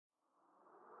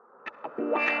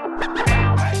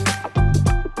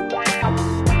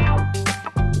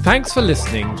Thanks for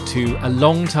listening to A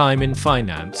Long Time in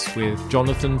Finance with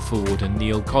Jonathan Ford and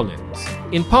Neil Collins,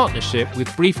 in partnership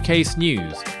with Briefcase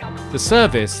News, the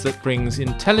service that brings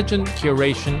intelligent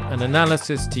curation and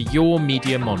analysis to your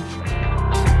media monitoring.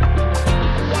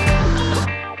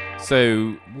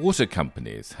 So, water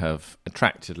companies have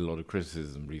attracted a lot of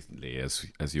criticism recently,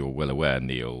 as you're well aware,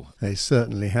 Neil. They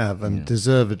certainly have, and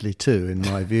deservedly too, in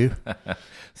my view.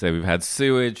 So we've had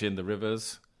sewage in the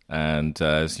rivers, and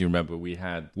as you remember, we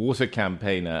had water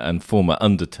campaigner and former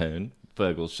Undertone,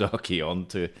 Fergal Sharkey, on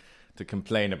to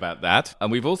complain about that. And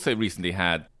we've also recently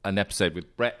had an episode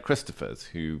with Brett Christophers,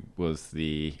 who was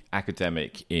the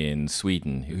academic in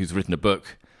Sweden, who's written a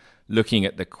book looking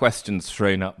at the questions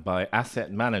thrown up by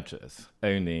asset managers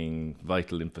owning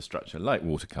vital infrastructure like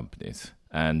water companies.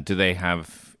 And do they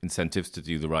have incentives to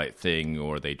do the right thing,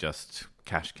 or are they just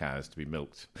cash cows to be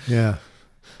milked? Yeah.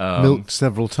 Milked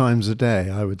several times a day,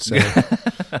 I would say.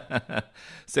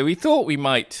 So we thought we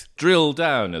might drill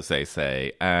down, as they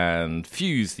say, and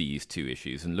fuse these two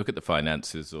issues and look at the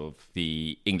finances of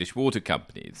the English water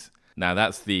companies. Now,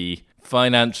 that's the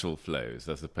financial flows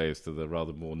as opposed to the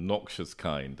rather more noxious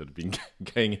kind that have been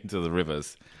going into the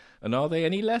rivers. And are they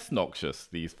any less noxious,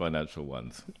 these financial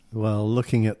ones? Well,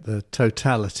 looking at the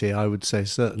totality, I would say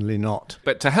certainly not.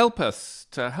 But to help us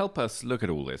look at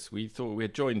all this, we thought we're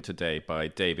joined today by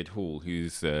David Hall,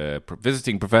 who's a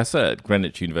visiting professor at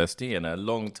Greenwich University and a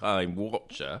long-time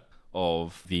watcher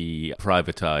of the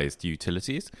privatised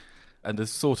utilities, and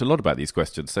has thought a lot about these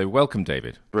questions. So welcome,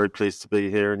 David. Very pleased to be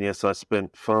here. And yes, I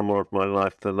spent far more of my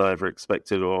life than I ever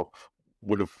expected or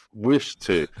would have wished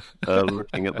to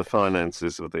looking at the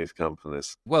finances of these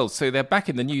companies. Well, so they're back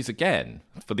in the news again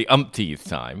for the umpteenth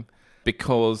time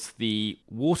because the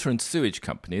water and sewage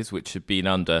companies, which have been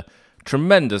under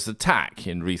tremendous attack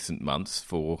in recent months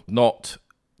for not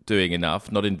doing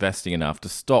enough, not investing enough to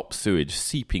stop sewage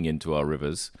seeping into our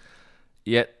rivers,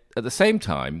 yet at the same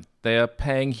time, they are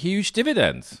paying huge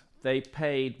dividends. They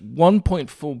paid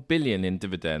 1.4 billion in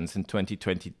dividends in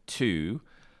 2022,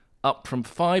 up from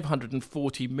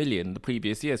 540 million the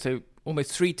previous year, so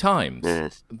almost 3 times.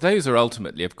 Yes. Those are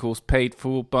ultimately, of course, paid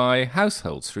for by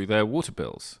households through their water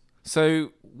bills.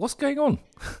 So what's going on?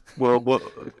 Well,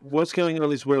 what's going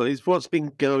on is what's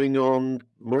been going on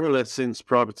more or less since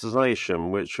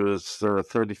privatisation, which was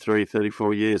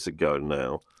 34 years ago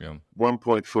now. Yeah.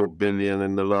 1.4 billion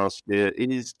in the last year.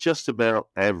 It is just about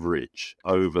average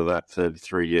over that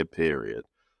 33-year period.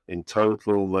 In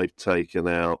total, they've taken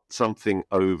out something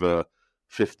over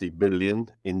 50 billion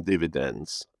in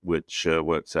dividends, which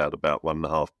works out about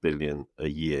 1.5 billion a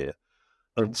year.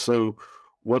 And so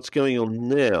what's going on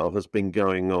now has been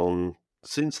going on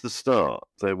since the start.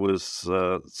 There was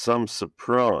some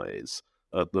surprise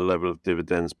at the level of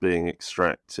dividends being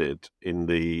extracted in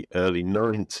the early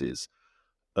 90s.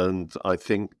 And I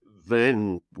think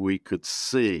then we could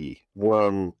see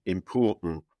one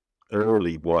important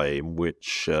early way in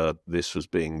which this was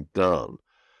being done,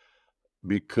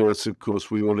 because, of course,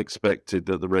 we all expected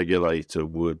that the regulator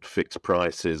would fix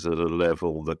prices at a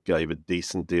level that gave a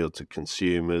decent deal to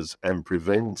consumers and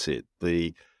prevented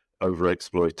the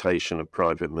overexploitation of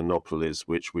private monopolies,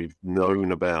 which we've known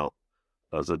about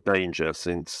as a danger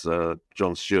since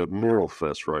John Stuart Mill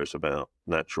first wrote about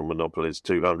natural monopolies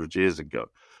 200 years ago.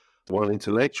 One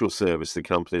intellectual service the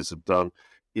companies have done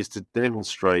is to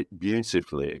demonstrate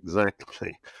beautifully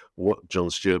exactly what John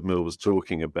Stuart Mill was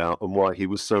talking about and why he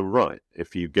was so right.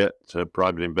 If you get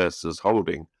private investors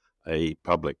holding a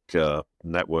public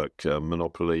network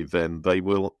monopoly, then they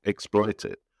will exploit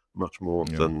it much more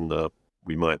than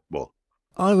we might want.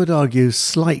 I would argue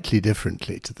slightly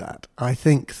differently to that. I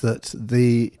think that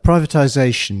the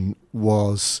privatisation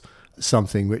was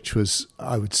something which was,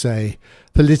 I would say,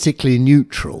 politically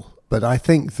neutral. But I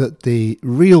think that the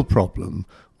real problem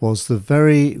was the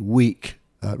very weak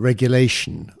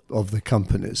regulation of the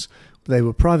companies. They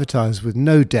were privatised with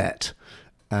no debt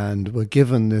and were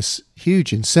given this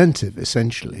huge incentive,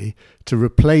 essentially, to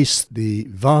replace the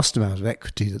vast amount of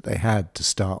equity that they had to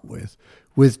start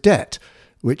with debt,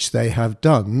 which they have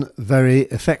done very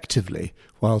effectively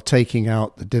while taking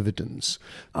out the dividends.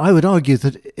 I would argue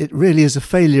that it really is a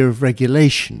failure of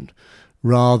regulation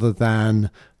rather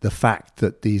than the fact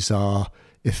that these are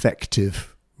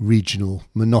effective regional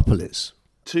monopolies.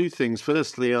 Two things.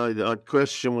 Firstly, I'd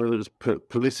question whether it's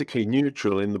politically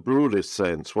neutral in the broadest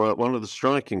sense. Well, one of the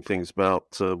striking things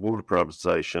about water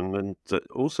privatisation and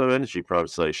also energy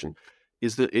privatisation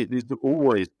is that it has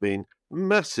always been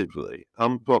massively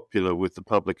unpopular with the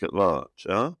public at large.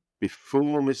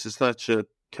 Before Mrs. Thatcher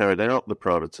carried out the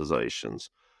privatisations,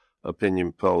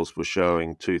 opinion polls were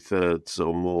showing 2/3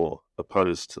 or more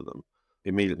opposed to them.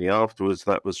 Immediately afterwards,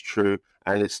 that was true,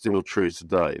 and it's still true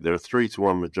today. There are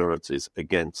 3-1 majorities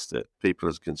against it. People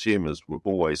as consumers were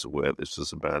always aware this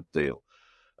was a bad deal.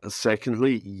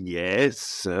 Secondly,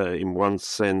 yes, in one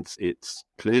sense, it's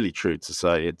clearly true to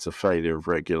say it's a failure of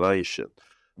regulation.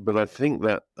 But I think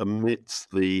that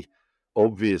amidst the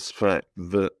obvious fact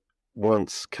that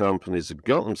once companies have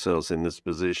got themselves in this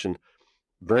position,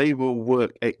 they will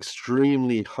work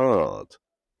extremely hard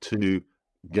to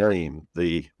game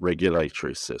the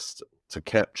regulatory system, to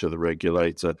capture the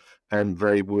regulator, and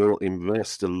they will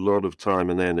invest a lot of time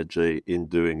and energy in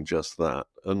doing just that.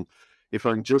 And if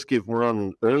I can just give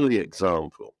one early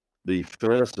example, the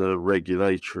first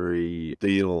regulatory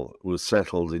deal was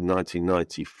settled in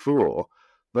 1994.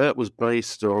 That was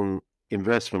based on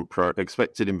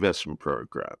expected investment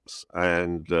programs,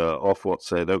 and Ofwat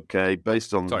said, okay,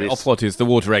 based on Sorry, this... Ofwat is the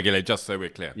water regulator, just so we're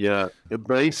clear. Yeah,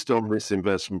 based on this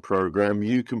investment program,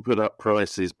 you can put up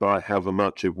prices by however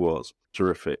much it was.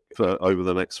 Terrific, for over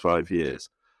the next 5 years.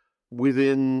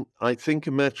 Within, I think,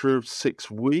 a matter of 6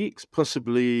 weeks,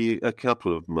 possibly a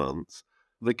couple of months,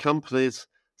 the companies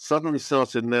suddenly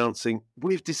started announcing,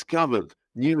 we've discovered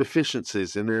new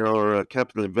efficiencies in our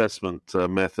capital investment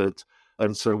methods,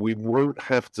 and so we won't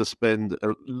have to spend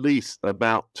at least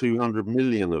about 200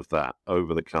 million of that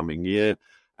over the coming year.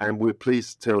 And we're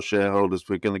pleased to tell shareholders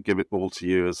we're going to give it all to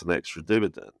you as an extra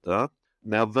dividend.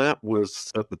 Now, that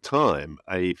was, at the time,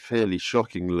 a fairly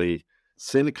shockingly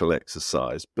cynical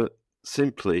exercise, but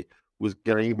simply was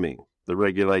gaming the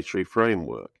regulatory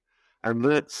framework. And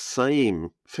that same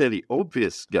fairly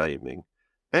obvious gaming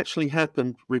actually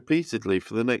happened repeatedly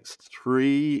for the next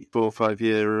 3, 4,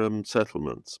 5-year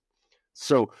settlements.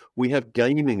 So we have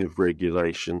gaming of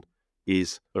regulation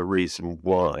is a reason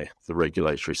why the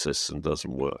regulatory system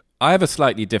doesn't work. I have a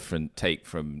slightly different take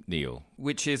from Neil,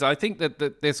 which is I think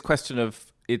that this question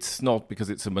of it's not because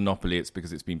it's a monopoly, it's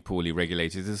because it's been poorly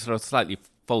regulated is a slightly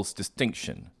false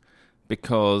distinction,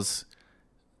 because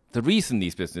the reason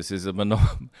these businesses are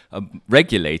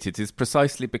regulated is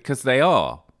precisely because they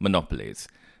are monopolies.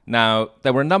 Now,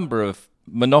 there were a number of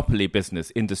monopoly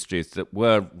business industries that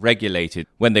were regulated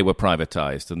when they were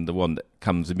privatized, and the one that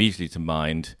comes immediately to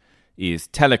mind is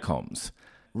telecoms.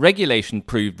 Regulation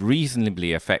proved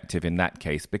reasonably effective in that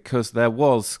case because there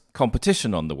was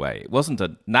competition on the way. It wasn't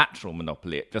a natural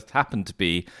monopoly, it just happened to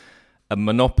be a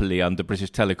monopoly under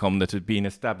British Telecom that had been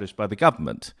established by the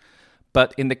government.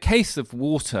 But in the case of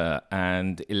water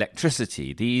and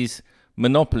electricity, these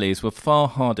monopolies were far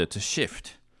harder to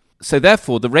shift. So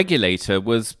therefore, the regulator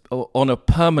was on a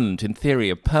permanent, in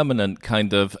theory, a permanent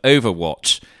kind of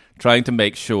overwatch, trying to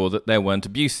make sure that there weren't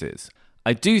abuses.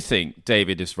 I do think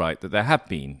David is right that there have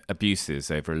been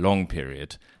abuses over a long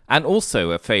period, and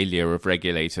also a failure of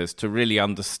regulators to really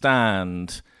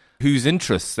understand whose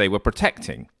interests they were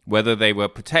protecting, whether they were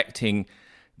protecting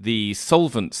the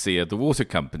solvency of the water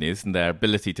companies and their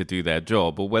ability to do their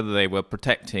job, or whether they were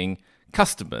protecting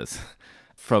customers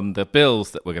from the bills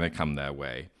that were going to come their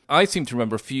way. I seem to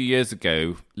remember a few years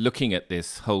ago looking at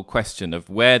this whole question of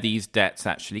where these debts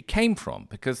actually came from,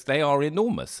 because they are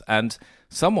enormous and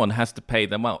someone has to pay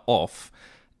them off.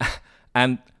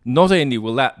 And not only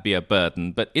will that be a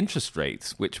burden, but interest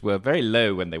rates, which were very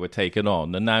low when they were taken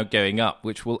on, are now going up,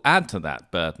 which will add to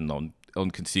that burden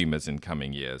on consumers in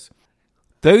coming years.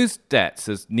 Those debts,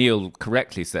 as Neil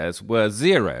correctly says, were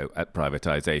zero at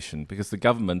privatisation because the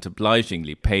government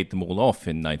obligingly paid them all off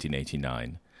in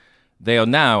 1989. They are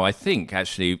now, I think,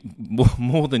 actually,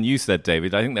 more than you said,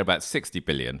 David. I think they're about 60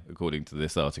 billion, according to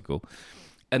this article.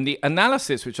 And the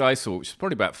analysis which I saw, which is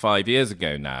probably about 5 years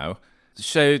ago now,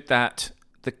 showed that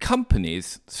the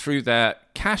companies, through their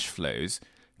cash flows,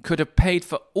 could have paid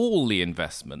for all the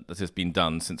investment that has been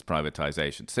done since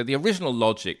privatisation. So the original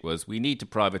logic was we need to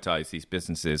privatise these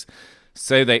businesses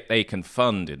so that they can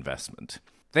fund investment.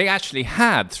 They actually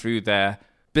had, through their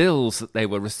bills that they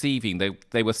were receiving,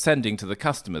 they were sending to the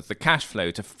customers, the cash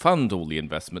flow to fund all the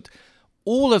investment.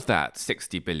 All of that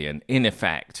 60 billion, in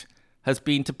effect, has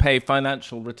been to pay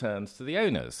financial returns to the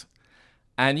owners.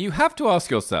 And you have to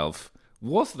ask yourself,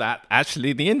 was that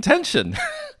actually the intention?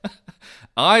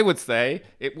 I would say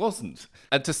it wasn't.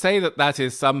 And to say that that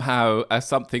is somehow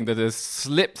something that has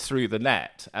slipped through the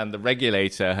net and the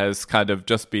regulator has kind of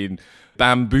just been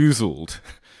bamboozled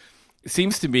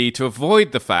seems to me to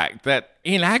avoid the fact that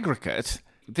in aggregate,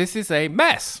 this is a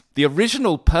mess. The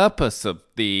original purpose of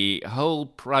the whole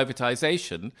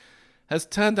privatization has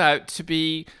turned out to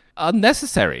be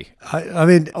unnecessary. I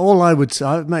mean, all I would say,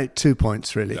 I would make 2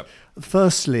 points really. Yep.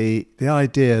 Firstly, the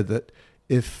idea that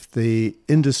if the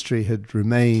industry had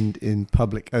remained in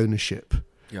public ownership,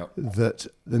 that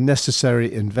the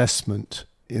necessary investment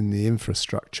in the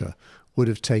infrastructure would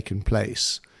have taken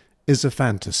place is a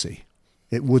fantasy.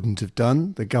 It wouldn't have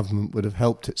done. The government would have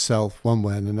helped itself one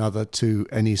way and another to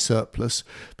any surplus,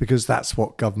 because that's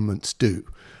what governments do.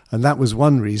 And that was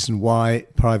one reason why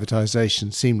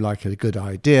privatisation seemed like a good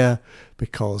idea,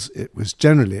 because it was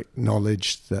generally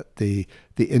acknowledged that the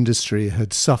industry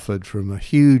had suffered from a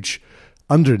huge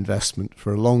underinvestment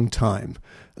for a long time,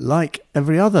 like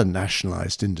every other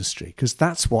nationalised industry, because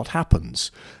that's what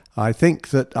happens. I think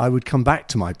that I would come back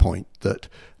to my point that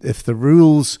if the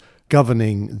rules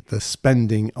governing the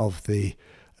spending of the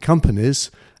companies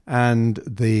and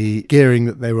the gearing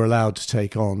that they were allowed to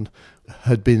take on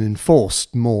had been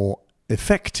enforced more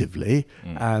effectively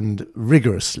and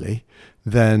rigorously,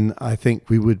 then I think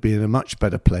we would be in a much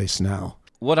better place now.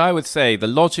 What I would say, the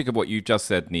logic of what you just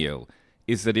said, Neil,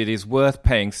 is that it is worth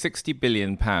paying £60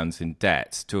 billion in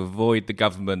debt to avoid the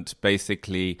government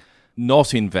basically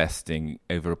not investing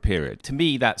over a period. To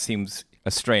me, that seems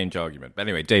a strange argument. But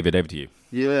anyway, David, over to you.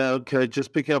 Yeah, okay,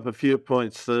 just pick up a few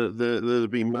points that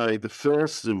have been made. The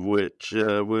first of which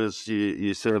was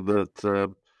you said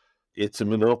that it's a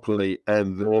monopoly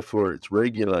and therefore it's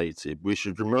regulated. We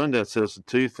should remind ourselves of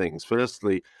two things.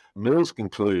 Firstly, Mill's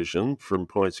conclusion from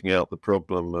pointing out the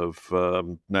problem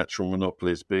of natural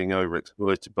monopolies being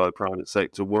overexploited by the private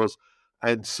sector was,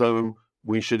 and so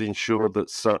we should ensure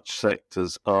that such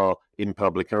sectors are in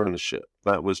public ownership.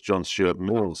 That was John Stuart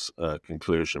Mill's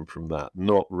conclusion from that,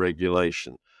 not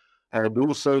regulation. And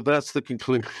also that's the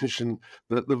conclusion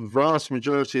that the vast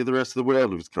majority of the rest of the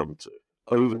world has come to.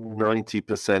 Over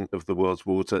 90% of the world's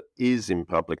water is in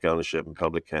public ownership and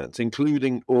public hands,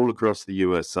 including all across the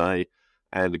USA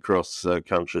and across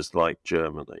countries like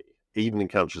Germany, even in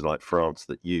countries like France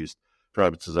that used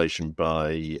privatization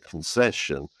by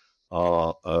concession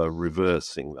are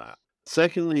reversing that.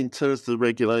 Secondly, in terms of the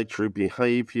regulatory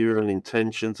behavior and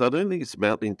intentions, I don't think it's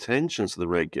about the intentions of the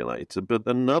regulator, but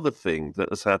another thing that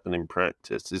has happened in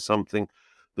practice is something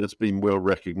that's been well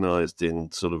recognized in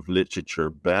sort of literature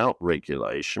about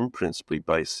regulation, principally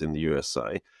based in the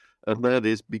USA, and that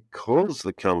is because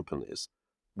the companies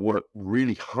work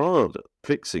really hard at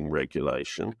fixing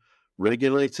regulation,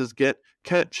 regulators get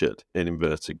captured, in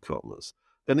inverted commas.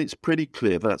 And it's pretty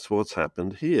clear that's what's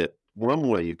happened here. One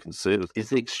way you can see it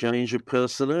is the exchange of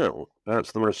personnel,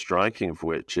 perhaps the most striking of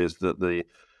which is that the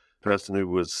person who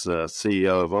was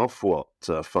CEO of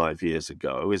Ofwat 5 years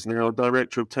ago is now a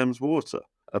director of Thames Water.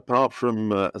 Apart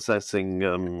from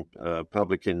assessing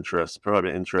public interest,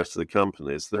 private interest of the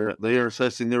companies, they are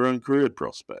assessing their own career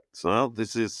prospects. Well,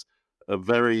 this is a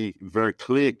very, very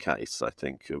clear case, I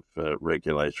think, of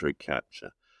regulatory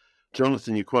capture.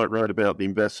 Jonathan, you're quite right about the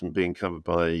investment being covered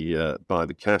by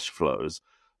the cash flows.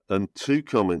 And two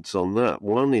comments on that.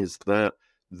 One is that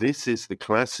this is the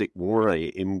classic way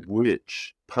in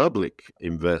which public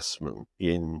investment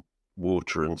in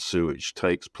water and sewage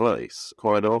takes place,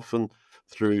 quite often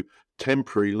through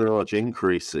temporary large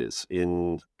increases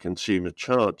in consumer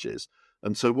charges.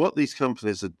 And so what these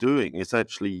companies are doing is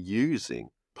actually using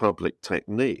public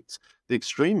techniques. The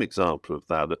extreme example of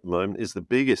that at the moment is the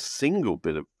biggest single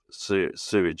bit of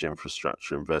sewage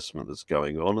infrastructure investment that's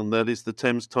going on, and that is the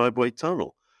Thames Tideway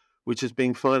Tunnel, which is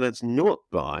being financed not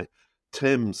by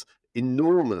Thames'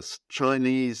 enormous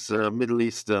Chinese, Middle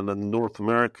Eastern and North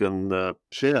American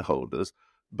shareholders,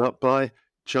 but by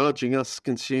charging us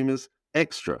consumers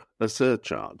extra, a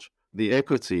surcharge. The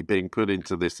equity being put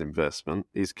into this investment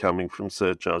is coming from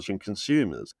surcharging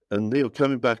consumers. And Neil,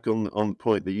 coming back on the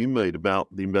point that you made about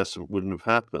the investment wouldn't have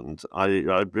happened,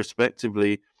 I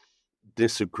respectively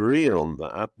disagree on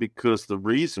that, because the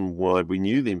reason why we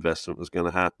knew the investment was going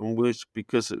to happen was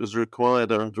because it was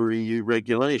required under EU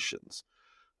regulations.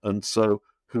 And so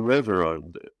whoever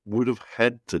owned it would have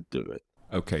had to do it.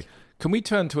 Okay. Can we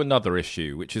turn to another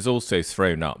issue, which is also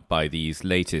thrown up by these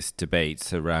latest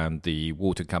debates around the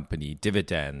water company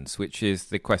dividends, which is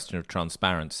the question of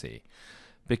transparency?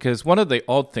 Because one of the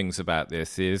odd things about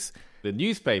this is the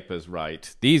newspapers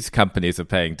write, these companies are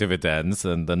paying dividends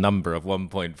and the number of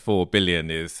 1.4 billion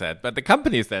is said. But the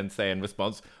companies then say in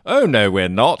response, oh, no, we're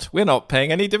not. We're not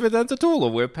paying any dividends at all,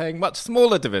 or we're paying much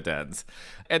smaller dividends.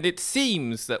 And it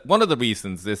seems that one of the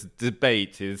reasons this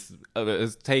debate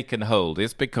has taken hold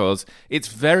is because it's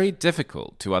very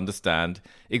difficult to understand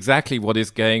exactly what is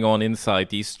going on inside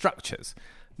these structures.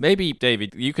 Maybe,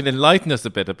 David, you can enlighten us a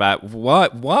bit about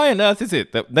why on earth is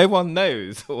it that no one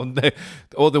knows,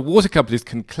 or the water companies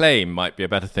can claim, might be a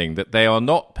better thing, that they are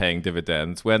not paying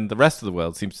dividends when the rest of the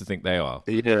world seems to think they are.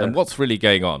 Yeah. And what's really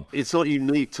going on? It's not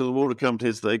unique to the water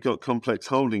companies. They've got complex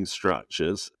holding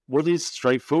structures. What is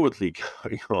straightforwardly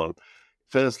going on,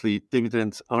 firstly,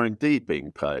 dividends are indeed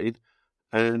being paid.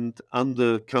 And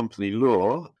under company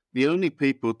law, the only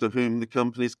people to whom the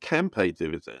companies can pay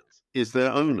dividends is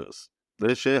their owners,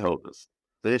 their shareholders.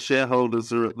 Their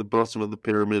shareholders are at the bottom of the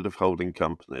pyramid of holding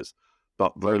companies,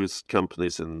 but those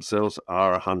companies in themselves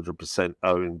are 100%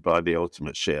 owned by the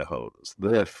ultimate shareholders.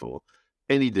 Therefore,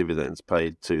 any dividends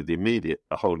paid to the immediate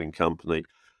holding company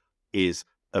is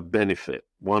a benefit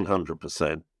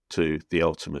 100% to the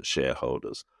ultimate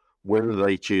shareholders. Whether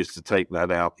they choose to take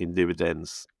that out in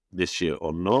dividends this year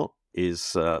or not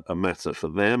is a matter for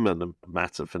them and a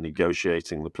matter for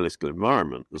negotiating the political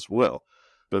environment as well.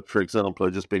 But for example,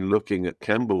 I've just been looking at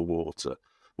Campbell Water,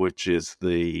 which is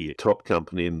the top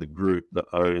company in the group that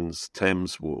owns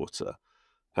Thames Water.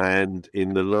 And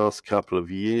in the last couple of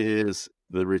years,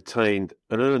 the retained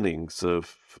earnings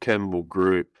of Campbell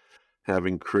Group have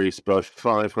increased by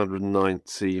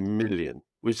 590 million,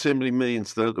 which simply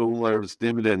means that all those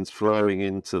dividends flowing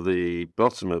into the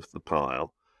bottom of the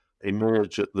pile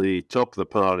emerge at the top of the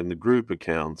pile in the group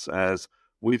accounts as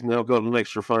we've now got an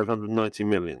extra 590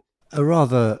 million. A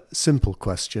rather simple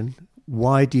question.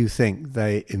 Why do you think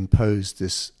they imposed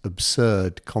this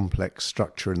absurd, complex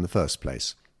structure in the first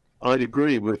place? I'd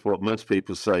agree with what most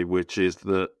people say, which is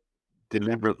that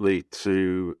deliberately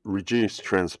to reduce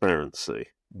transparency.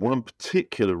 One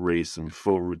particular reason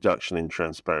for reduction in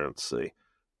transparency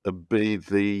would be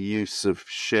the use of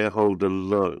shareholder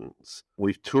loans.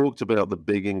 We've talked about the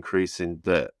big increase in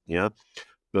debt,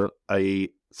 but a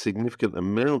significant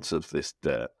amount of this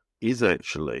debt is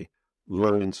actually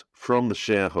loans from the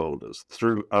shareholders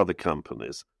through other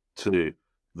companies to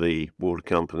the water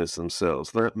companies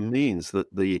themselves. That means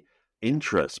that the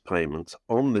interest payments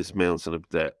on this mountain of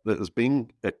debt that has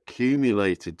been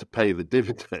accumulated to pay the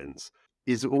dividends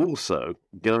is also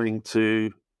going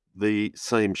to the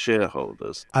same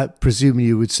shareholders. I presume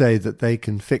you would say that they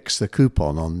can fix the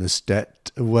coupon on this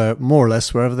debt more or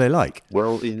less wherever they like.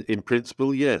 Well, in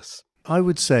principle, yes. I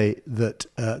would say that,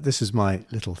 this is my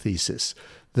little thesis,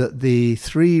 that the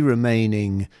three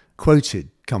remaining quoted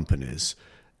companies,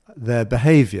 their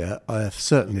behaviour,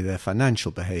 certainly their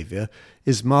financial behaviour,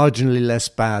 is marginally less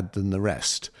bad than the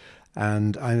rest.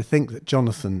 And I think that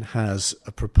Jonathan has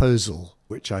a proposal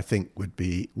which I think would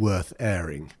be worth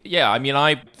airing. Yeah, I mean,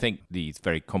 I think these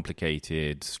very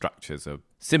complicated structures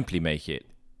simply make it,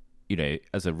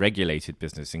 as a regulated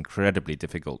business, incredibly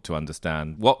difficult to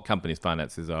understand what companies'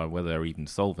 finances are, whether they're even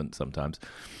solvent sometimes.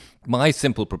 My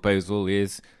simple proposal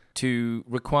is to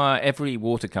require every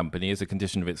water company, as a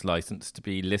condition of its license, to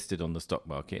be listed on the stock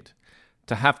market,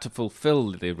 to have to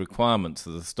fulfill the requirements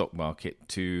of the stock market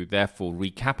to therefore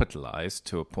recapitalize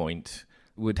to a point,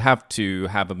 would have to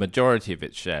have a majority of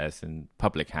its shares in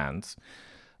public hands.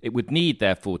 It would need,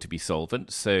 therefore, to be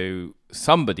solvent, so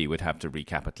somebody would have to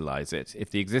recapitalize it. If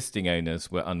the existing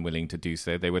owners were unwilling to do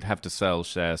so, they would have to sell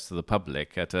shares to the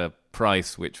public at a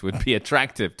price which would be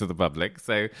attractive to the public.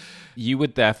 So you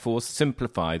would, therefore,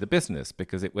 simplify the business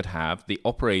because it would have the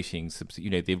operating,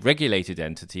 the regulated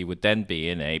entity would then be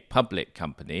in a public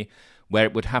company where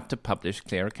it would have to publish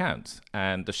clear accounts.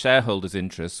 And the shareholders'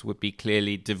 interests would be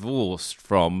clearly divorced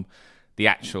from the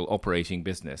actual operating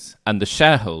business. And the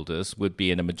shareholders would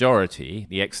be in a majority,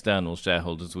 the external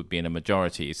shareholders would be in a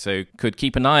majority, so could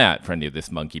keep an eye out for any of this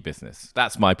monkey business.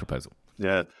 That's my proposal.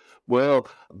 Yeah. Well,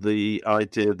 the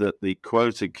idea that the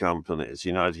quoted companies,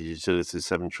 United Utilities,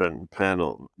 Severn Trent and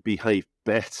Pennon, behave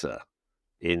better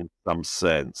in some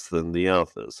sense than the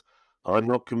others, I'm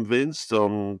not convinced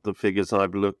on the figures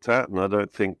I've looked at, and I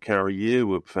don't think Carrie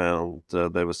Yearwood found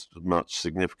there was much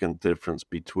significant difference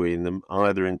between them,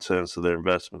 either in terms of their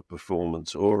investment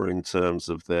performance or in terms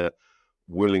of their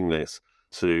willingness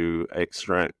to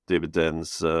extract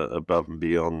dividends above and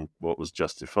beyond what was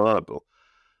justifiable.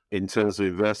 In terms of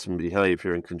investment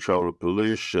behaviour and control of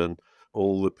pollution,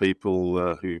 all the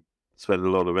people who spend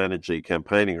a lot of energy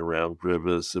campaigning around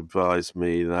rivers advised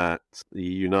me that the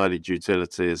United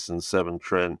Utilities and Severn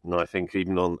Trent, and I think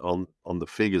even on the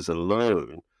figures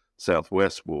alone, South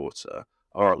West Water,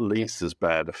 are at least as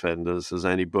bad offenders as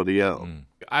anybody else.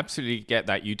 Absolutely get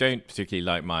that. You don't particularly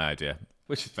like my idea,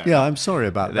 which is fair. Yeah, I'm sorry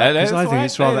about that, because I think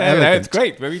it's rather elegant. No, it's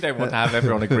great, but we don't want to have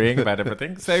everyone agreeing about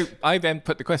everything. So I then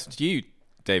put the question to you,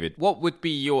 David. What would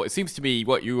be it seems to me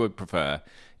what you would prefer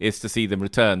is to see them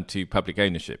return to public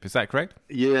ownership. Is that correct?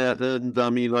 Yeah, and I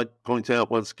mean, I'd point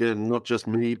out once again, not just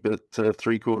me, but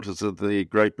 3/4 of the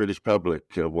great British public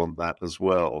want that as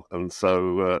well. And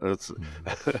so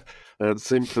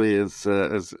simply as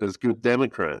good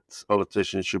Democrats,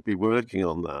 politicians should be working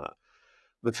on that.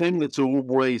 The thing that's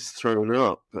always thrown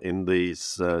up in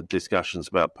these discussions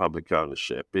about public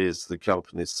ownership is the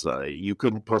companies say you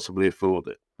couldn't possibly afford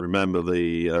it. Remember,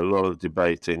 a lot of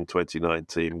debate in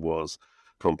 2019 was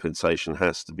compensation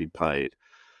has to be paid.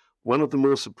 One of the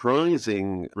more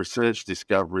surprising research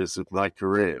discoveries of my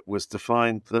career was to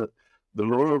find that the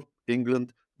law of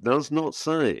England does not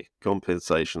say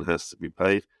compensation has to be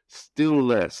paid, still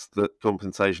less that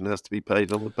compensation has to be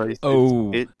paid on the basis.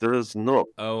 It does not.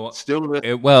 Still less.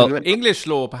 English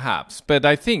law perhaps, but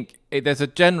I think there's a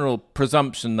general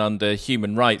presumption under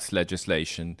human rights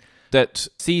legislation that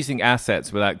seizing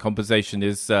assets without compensation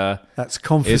is that's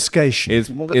confiscation.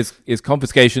 Is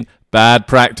confiscation, bad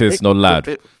practice, not allowed.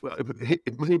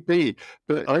 It may be,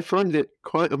 but I find it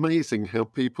quite amazing how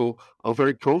people are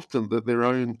very confident that their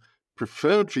own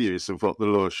preferred views of what the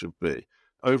law should be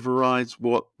overrides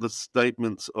what the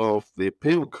statements of the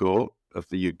Appeal Court of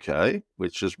the UK,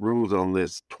 which has ruled on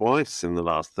this twice in the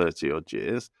last 30-odd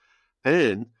years,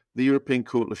 and the European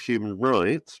Court of Human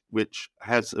Rights, which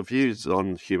has views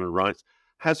on human rights,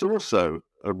 has also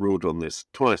ruled on this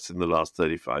twice in the last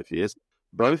 35 years.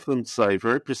 Both of them say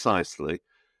very precisely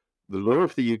the law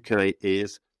of the UK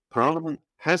is Parliament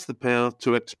has the power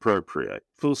to expropriate,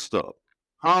 full stop.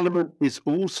 Parliament is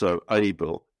also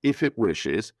able, if it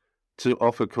wishes, to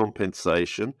offer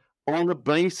compensation on a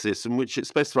basis in which it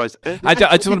specifies. I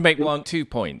just want to make 2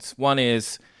 points. One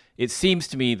is, it seems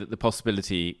to me that the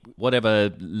possibility, whatever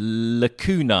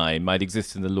lacunae might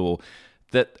exist in the law,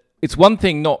 that it's one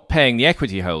thing not paying the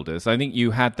equity holders. I think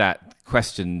you had that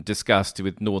question discussed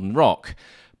with Northern Rock.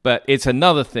 But it's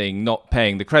another thing not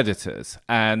paying the creditors.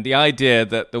 And the idea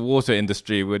that the water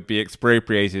industry would be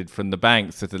expropriated from the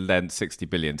banks that had lent 60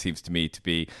 billion seems to me to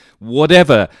be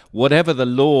whatever the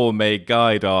law may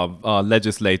guide our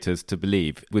legislators to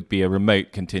believe would be a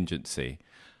remote contingency.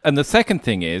 And the second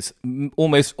thing is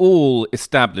almost all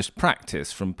established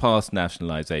practice from past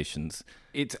nationalizations.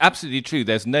 It's absolutely true.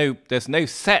 There's no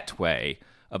set way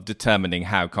of determining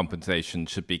how compensation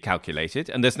should be calculated,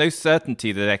 and there's no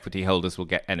certainty that equity holders will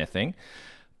get anything.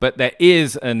 But there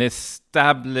is an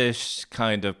established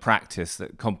kind of practice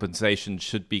that compensation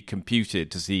should be computed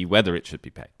to see whether it should be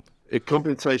paid.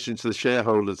 Compensation to the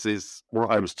shareholders is what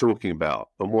I was talking about,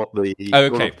 and what the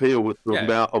Court of Appeal was talking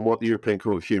about, and what the European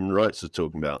Court of Human Rights was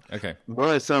talking about. Okay.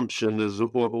 My assumption has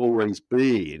always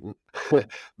been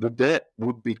the debt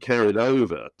would be carried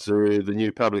over to the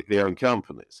new publicly owned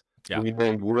companies. Yeah. We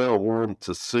may well want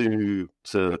to sue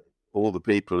to all the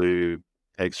people who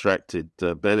extracted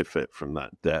benefit from that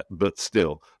debt, but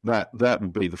still, that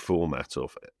would be the format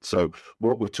of it. So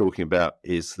what we're talking about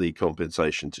is the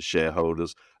compensation to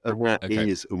shareholders, and that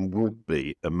is and would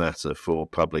be a matter for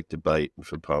public debate and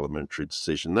for parliamentary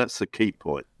decision. That's the key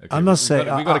point. Okay. I must say,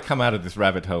 we've got to come out of this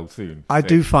rabbit hole soon. I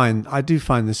do find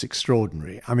this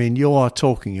extraordinary. I mean, you are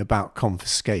talking about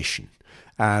confiscation.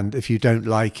 And if you don't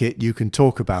like it, you can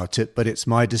talk about it, but it's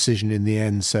my decision in the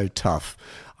end, so tough.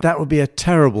 That would be a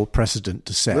terrible precedent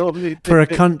to set for a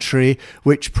country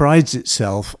which prides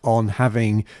itself on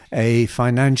having a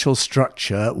financial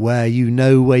structure where you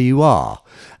know where you are.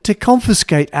 To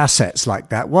confiscate assets like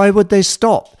that, why would they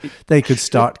stop? They could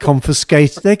start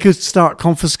confiscating,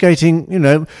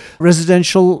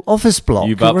 residential office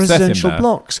blocks, residential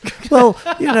blocks. Well,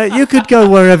 you could go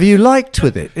wherever you liked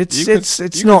with it.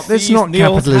 It's not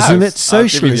capitalism, it's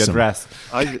socialism.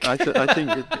 I think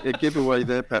a giveaway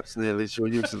there, perhaps, Neil, is you're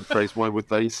using the phrase, why would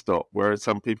they stop? Whereas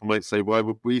some people might say, why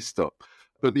would we stop?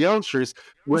 But the answer is,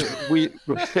 we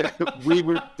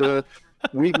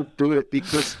would do it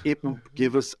because it would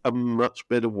give us a much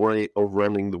better way of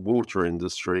running the water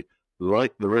industry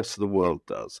like the rest of the world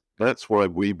does. That's why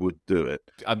we would do it.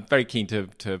 I'm very keen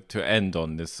to end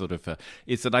on this sort of...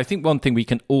 is that I think one thing we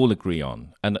can all agree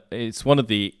on, and it's one of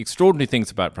the extraordinary things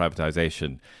about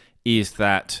privatization, is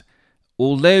that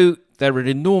although there are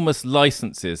enormous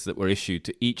licenses that were issued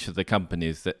to each of the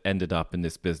companies that ended up in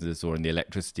this business or in the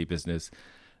electricity business,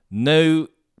 no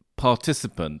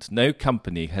participant, no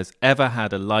company has ever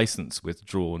had a license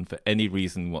withdrawn for any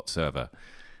reason whatsoever.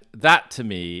 That, to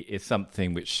me, is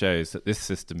something which shows that this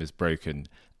system is broken,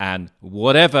 and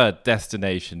whatever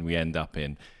destination we end up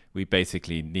in, we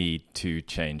basically need to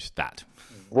change that.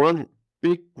 One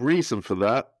big reason for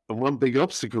that, and one big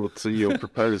obstacle to your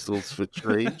proposals for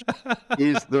change,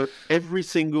 is that every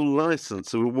single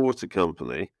license of a water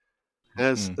company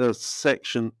has a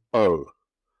section O,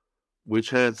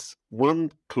 which has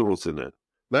one clause in it.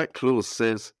 That clause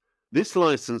says, this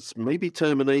license may be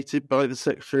terminated by the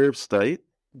Secretary of State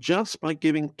just by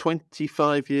giving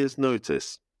 25 years'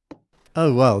 notice.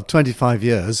 Oh, well, 25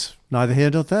 years, neither here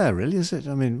nor there, really, is it?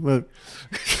 I mean, well,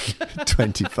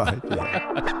 25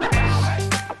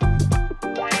 years.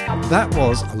 That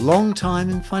was A Long Time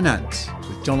in Finance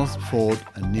with Jonathan Ford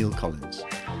and Neil Collins.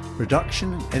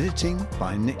 Production and editing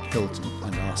by Nick Hilton,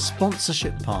 and our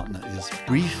sponsorship partner is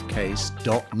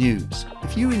Briefcase.News.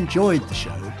 If you enjoyed the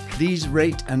show, please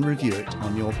rate and review it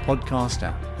on your podcast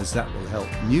app, as that will help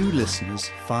new listeners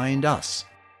find us.